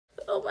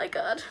my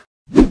god.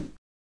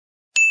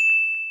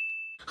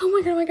 Oh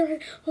my god, oh my god,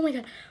 oh my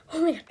god,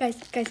 oh my god, guys.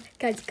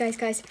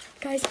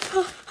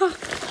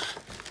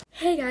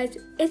 Hey guys,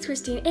 it's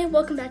Christine and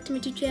welcome back to my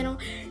YouTube channel.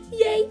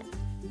 Yay!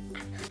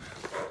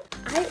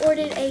 I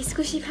ordered a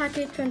squishy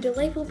package from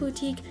Delightful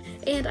Boutique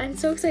and I'm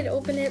so excited to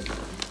open it.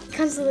 It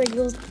comes with like a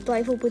little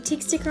Delightful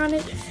Boutique sticker on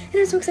it and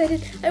I'm so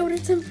excited. I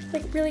ordered some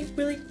like really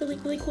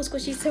cool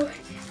squishies, so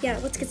yeah,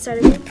 let's get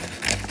started.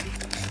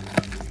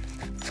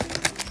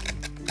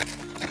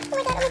 Oh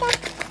my god.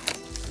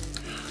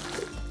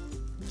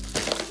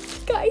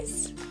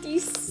 Guys, do you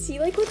see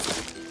like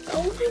what's,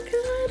 oh my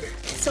god.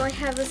 So I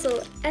have this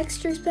little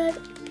extras bag.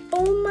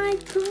 Oh my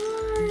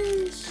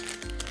gosh.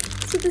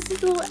 So this is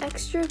the little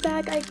extra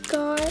bag I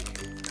got.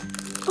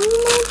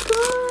 Oh my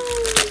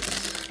gosh.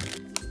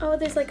 Oh,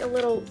 there's like a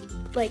little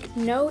like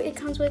note it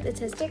comes with. It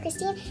says, "Dear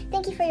Christine,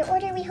 thank you for your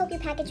order. We hope your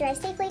package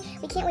arrives safely.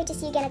 We can't wait to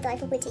see you again at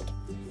Delightful Boutique."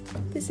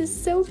 This is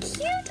so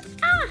cute.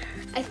 Ah!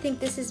 I think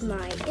this is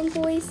my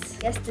invoice.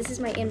 Yes, this is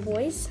my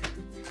invoice.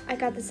 I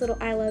got this little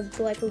I Love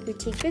Delightful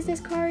Boutique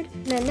business card.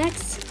 And then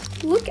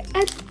next, look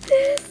at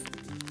this.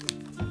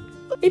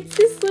 It's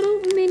this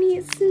little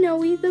mini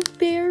Snowy the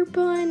Bear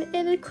bun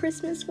and a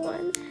Christmas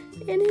one.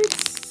 And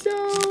it's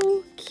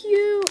so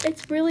cute.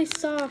 It's really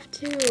soft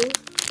too.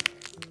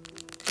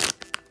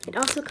 It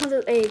also comes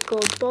with a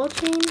gold ball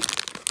chain.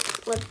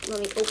 Let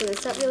me open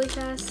this up really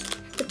fast.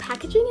 The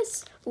packaging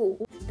is,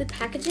 the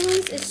packaging on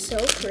this is so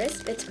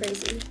crisp, it's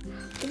crazy.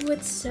 Ooh,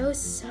 it's so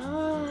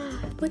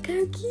soft. Look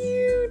how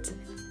cute.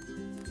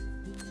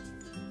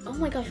 Oh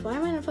my gosh, why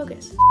am I not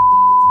focused?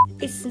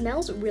 It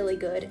smells really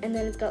good, and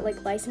then it's got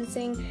like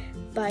licensing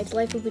by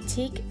Delightful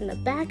Boutique in the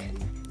back.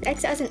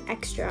 It's as an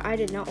extra. I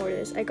did not order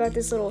this. I got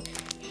this little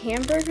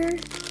hamburger,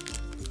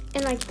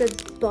 and like the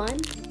bun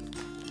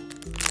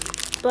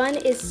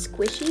is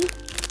squishy,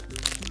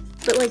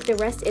 but like the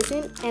rest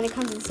isn't, and it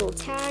comes with this little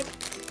tag.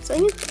 So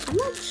I'm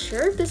not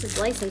sure if this is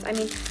licensed. I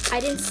mean, I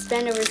didn't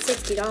spend over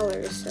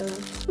 $60, so.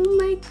 Oh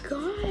my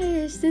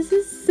gosh, this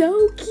is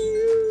so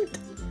cute.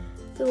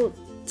 The little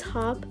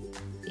top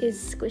is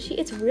squishy.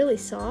 It's really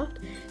soft,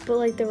 but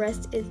like the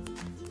rest is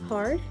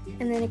hard.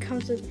 And then it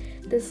comes with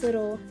this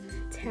little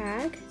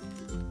tag.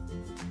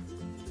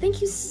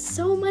 Thank you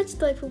so much,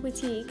 Delightful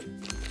Boutique.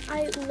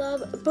 I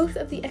love both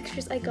of the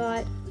extras I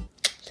got.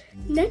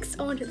 Next,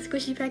 on to the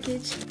squishy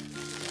package.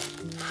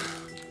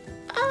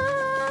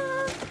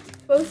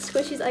 Both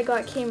squishies I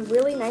got came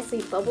really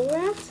nicely bubble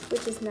wrapped,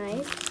 which is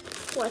nice.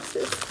 Watch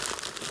this.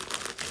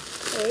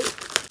 Wait.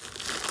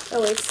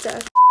 Oh, it's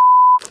stuck.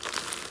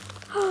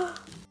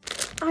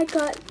 I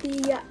got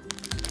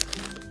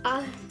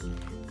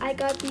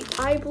the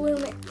I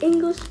Bloom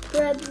English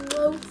bread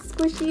loaf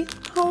squishy.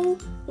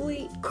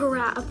 Holy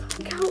crap.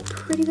 Look how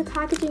pretty the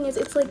packaging is.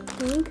 It's like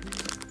pink.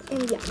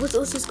 And yeah, let's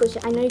just squish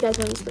it. I know you guys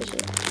want me to squish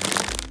it.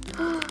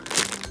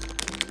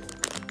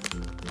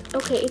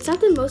 Okay, it's not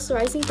the most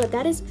surprising, but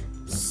that is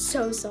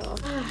so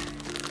soft.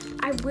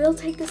 I will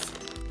take this.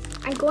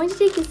 I'm going to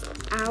take this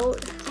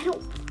out.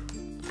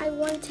 I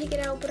want to take it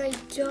out, but I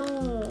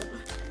don't.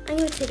 I'm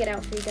going to take it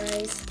out for you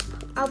guys.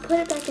 I'll put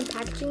it back in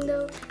packaging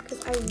though,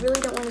 because I really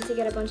don't want it to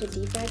get a bunch of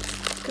defects,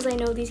 because I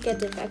know these get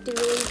defective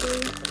really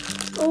easily.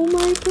 Oh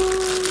my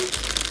gosh.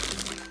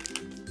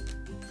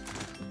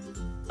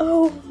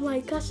 Oh my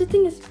gosh, this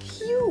thing is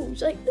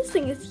huge. Like, this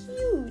thing is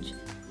huge.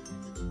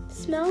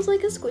 Smells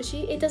like a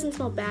squishy. It doesn't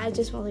smell bad, it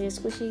just smells like a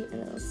squishy,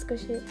 and then I'll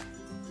squish it.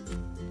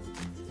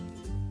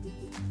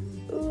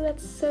 Ooh,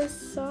 that's so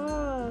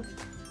soft.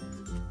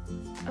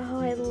 Oh,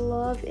 I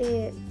love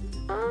it.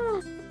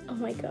 Ah! Oh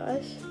my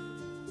gosh.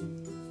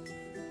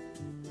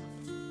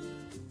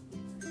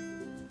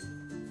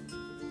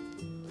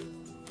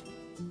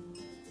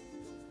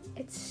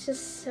 It's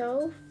just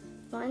so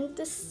fun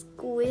to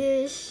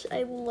squish.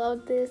 I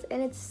love this,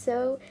 and it's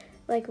so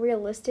like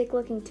realistic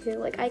looking too.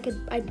 Like I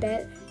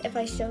bet if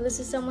I show this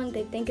to someone,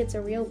 they'd think it's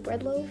a real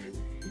bread loaf.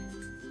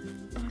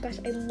 Oh my gosh,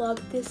 I love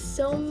this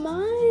so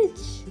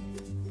much.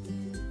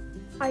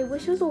 I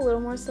wish it was a little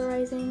more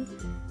surprising,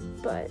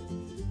 but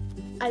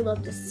I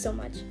love this so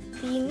much.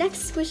 The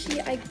next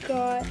squishy I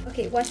got,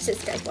 okay, watch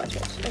this guys, watch.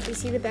 Like you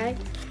see the bag?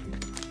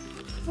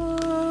 Oh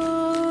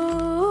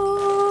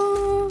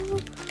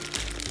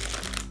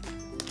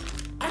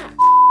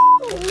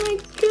my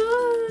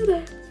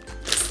god!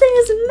 This thing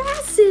is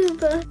massive!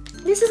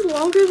 This is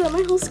longer than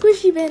my whole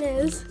squishy bin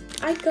is.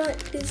 I got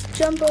this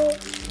jumbo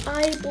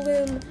I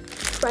Bloom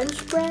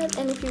French bread,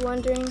 and if you're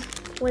wondering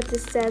what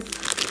this says,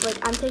 like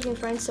I'm taking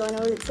French so I know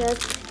what it says.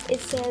 It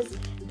says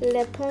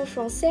Le Pain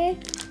Français,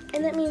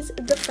 and that means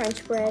the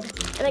French bread.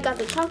 And I got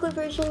the chocolate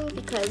version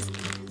because,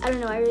 I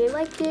don't know, I really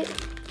liked it.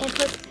 And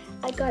plus,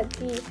 I got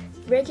the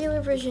regular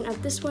version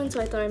of this one,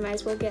 so I thought I might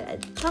as well get a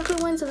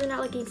chocolate one so they're not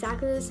like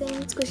exactly the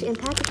same. Squish it in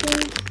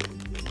packaging.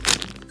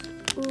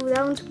 Ooh,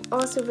 that one's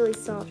also really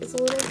soft. It's a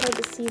little hard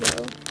to see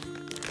though.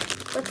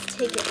 Let's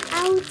take it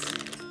out.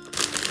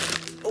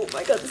 Oh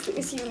my god, this thing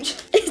is huge.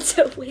 It's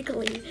so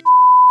wiggly.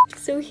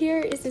 So here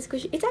is the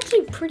squishy. It's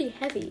actually pretty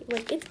heavy.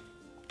 Like, it's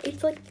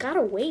it's like got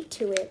a weight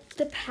to it.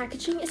 The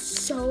packaging is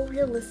so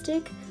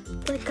realistic.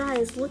 Like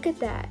guys, look at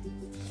that.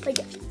 Like,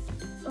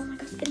 oh my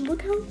gosh, and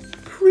look how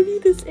pretty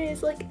this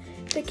is. Like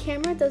the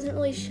camera doesn't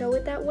really show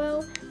it that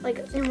well. Like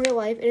in real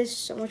life, it is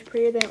so much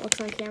prettier than it looks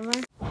on camera.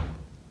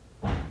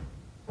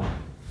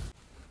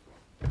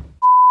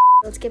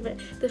 Let's give it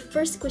the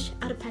first squish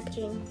out of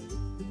packaging.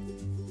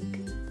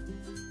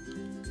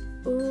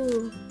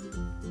 Ooh.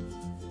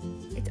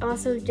 It's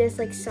also just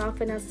like soft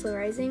but not so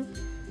rising.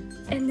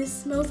 And this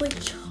smells like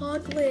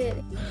chocolate.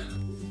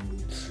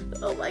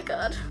 Oh my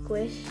god.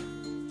 Squish.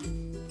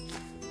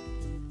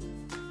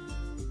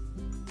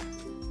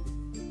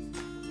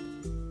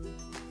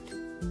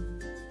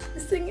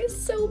 This thing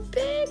is so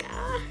big.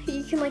 Ah,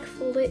 you can like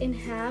fold it in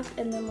half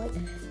and then like,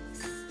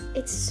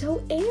 it's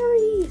so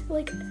airy.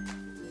 Like,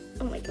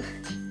 oh my gosh.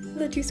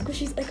 The two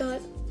squishies I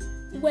got.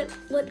 What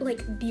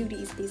like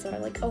beauties these are.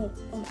 Like, oh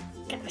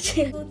my gosh.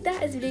 Well,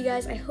 that is the video,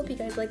 guys. I hope you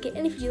guys like it,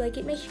 and if you like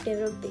it, make sure to give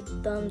it a big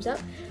thumbs up.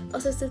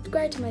 Also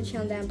subscribe to my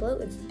channel down below.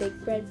 It's the big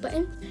red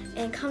button,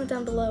 and comment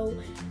down below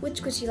which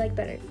squish you like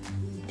better.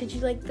 Did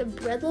you like the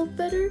bread loaf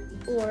better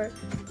or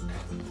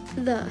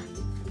the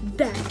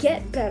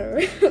baguette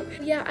better?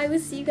 Yeah, I will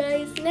see you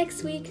guys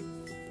next week.